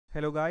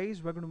Hello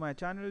guys, welcome to my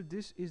channel.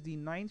 This is the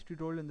ninth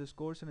tutorial in this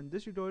course, and in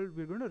this tutorial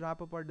we're going to wrap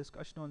up our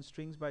discussion on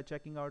strings by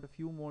checking out a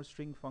few more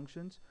string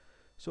functions.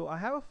 So I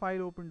have a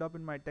file opened up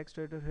in my text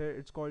editor here.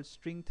 It's called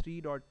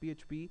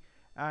string3.php,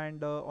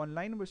 and on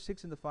line number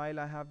 6 in the file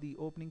I have the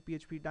opening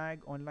PHP tag.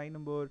 On line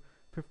number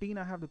 15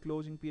 I have the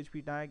closing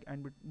PHP tag,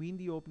 and between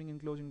the opening and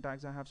closing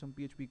tags I have some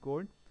PHP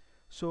code.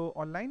 So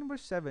on line number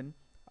 7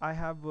 I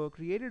have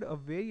created a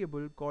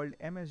variable called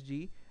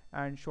msg,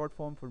 and short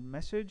form for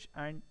message,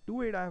 and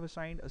to it I have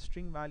assigned a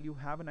string value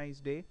have a nice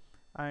day,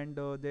 and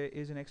there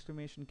is an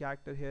exclamation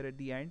character here at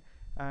the end,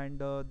 and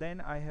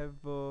then I have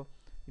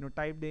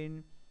typed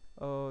in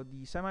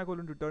the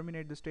semicolon to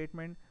terminate the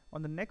statement.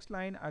 On the next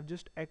line I've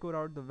just echoed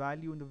out the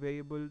value in the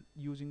variable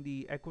using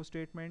the echo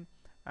statement,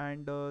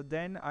 and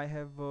then I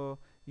have an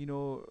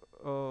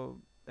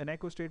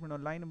echo statement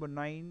on line number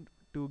 9.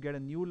 To get a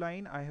new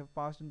line I have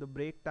passed in the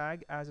break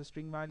tag as a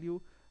string value.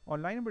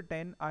 On line number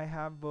 10 I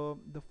have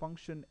the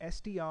function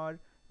str,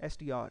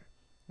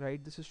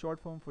 right? This is short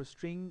form for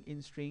string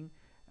in string,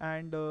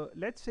 and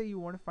let's say you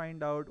want to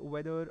find out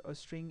whether a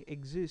string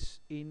exists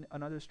in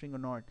another string or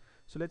not.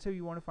 So let's say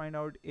you want to find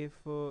out if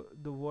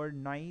the word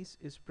nice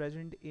is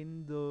present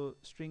in the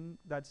string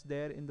that's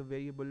there in the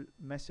variable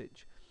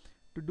message.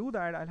 To do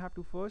that I'll have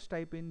to first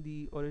type in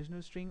the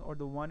original string, or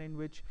the one in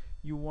which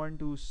you want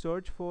to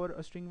search for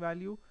a string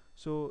value.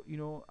 So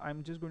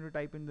I'm just going to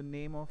type in the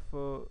name of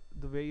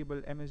the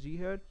variable msg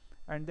here,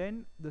 and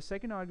then the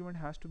second argument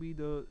has to be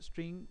the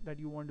string that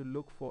you want to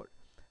look for,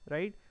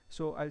 right?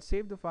 So I'll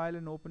save the file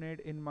and open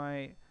it in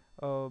my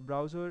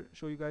browser,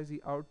 show you guys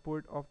the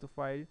output of the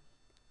file,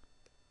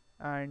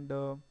 and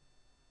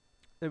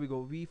there we go.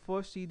 We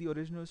first see the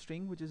original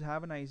string, which is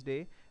have a nice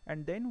day,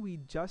 and then we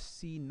just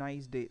see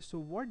nice day. So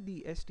what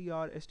the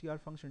str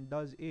function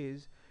does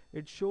is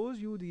it shows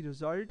you the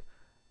result,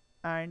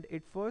 and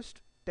it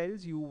first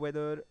tells you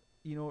whether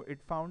it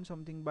found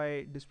something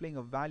by displaying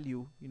a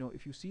value.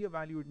 If you see a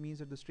value, it means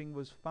that the string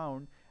was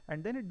found,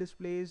 and then it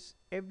displays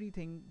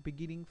everything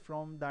beginning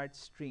from that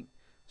string.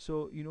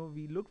 So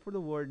we looked for the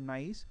word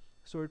nice,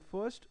 so it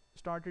first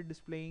started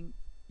displaying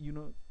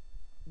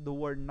the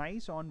word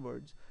nice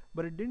onwards,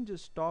 but it didn't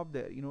just stop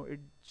there. It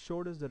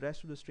showed us the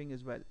rest of the string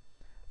as well,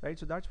 right?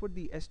 So that's what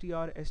the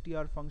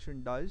str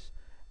function does.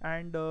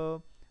 And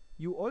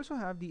you also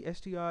have the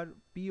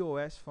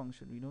strpos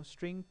function,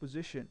 string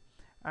position,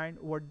 and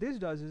what this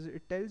does is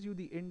it tells you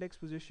the index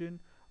position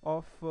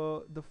of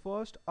the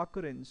first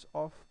occurrence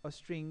of a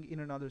string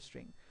in another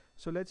string.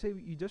 So let's say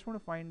you just want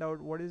to find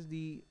out what is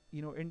the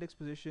index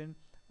position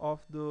of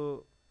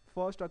the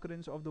first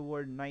occurrence of the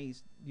word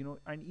nice,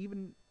 and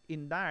even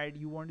in that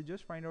you want to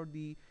just find out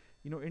the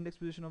index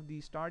position of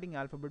the starting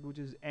alphabet, which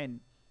is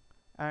n.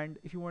 And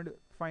if you want to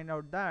find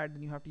out that,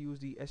 then you have to use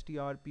the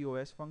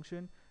strpos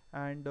function,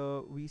 and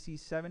we see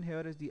 7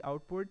 here as the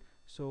output,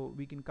 so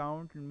we can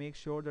count and make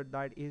sure that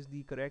that is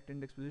the correct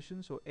index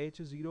position. So h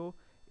is 0,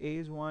 a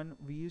is 1,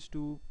 v is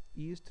 2,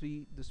 e is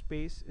 3, the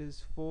space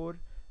is 4,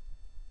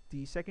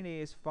 the second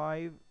a is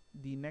 5,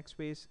 the next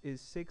space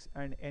is 6,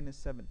 and n is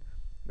 7,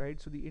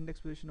 right? So the index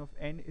position of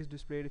n is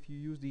displayed if you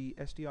use the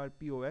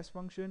strpos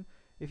function.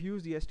 If you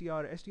use the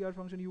str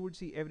function, you would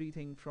see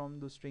everything from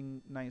the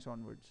string nice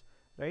onwards,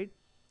 right?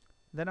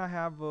 Then I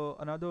have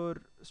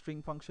another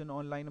string function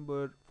on line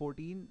number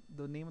 14.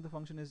 The name of the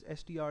function is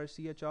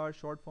strchr,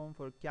 short form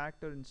for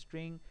character in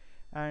string,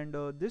 and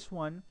this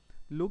one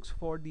looks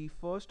for the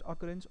first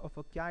occurrence of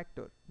a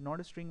character, not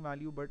a string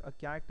value but a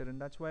character,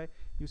 and that's why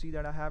you see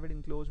that I have it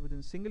enclosed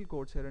within single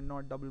quotes here and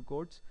not double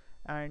quotes.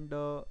 And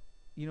the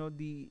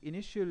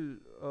initial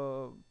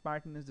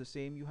pattern is the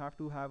same. You have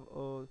to have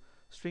a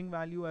string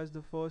value as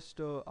the first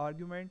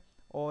argument,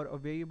 or a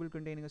variable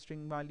containing a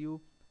string value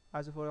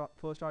as a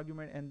first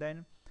argument, and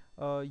then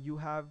you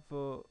have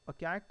a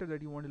character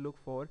that you want to look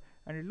for,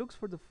 and it looks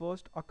for the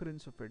first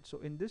occurrence of it. So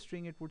in this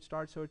string it would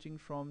start searching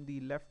from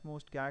the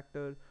leftmost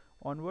character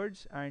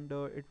onwards, and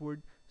it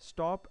would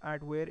stop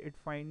at where it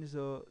finds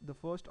the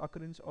first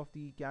occurrence of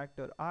the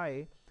character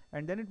I,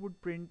 and then it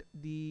would print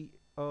the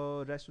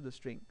rest of the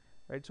string,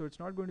 right? So it's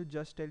not going to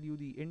just tell you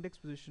the index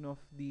position of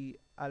the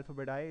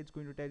alphabet I, it's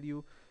going to tell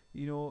you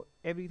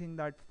everything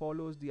that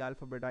follows the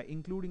alphabet I,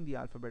 including the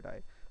alphabet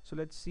I. So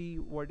let's see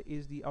what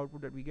is the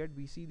output that we get.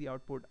 We see the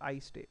output I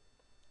stay,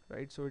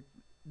 right? So it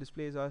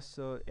displays us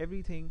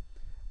everything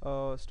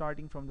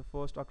starting from the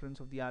first occurrence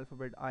of the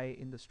alphabet I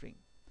in the string.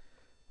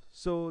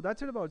 So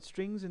that's it about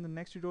strings. In the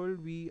next tutorial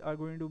we are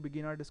going to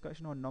begin our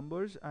discussion on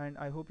numbers, and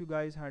I hope you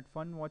guys had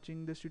fun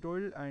watching this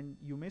tutorial, and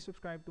you may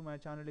subscribe to my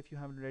channel if you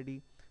haven't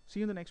already.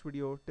 See you in the next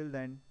video. Till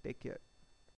then, take care.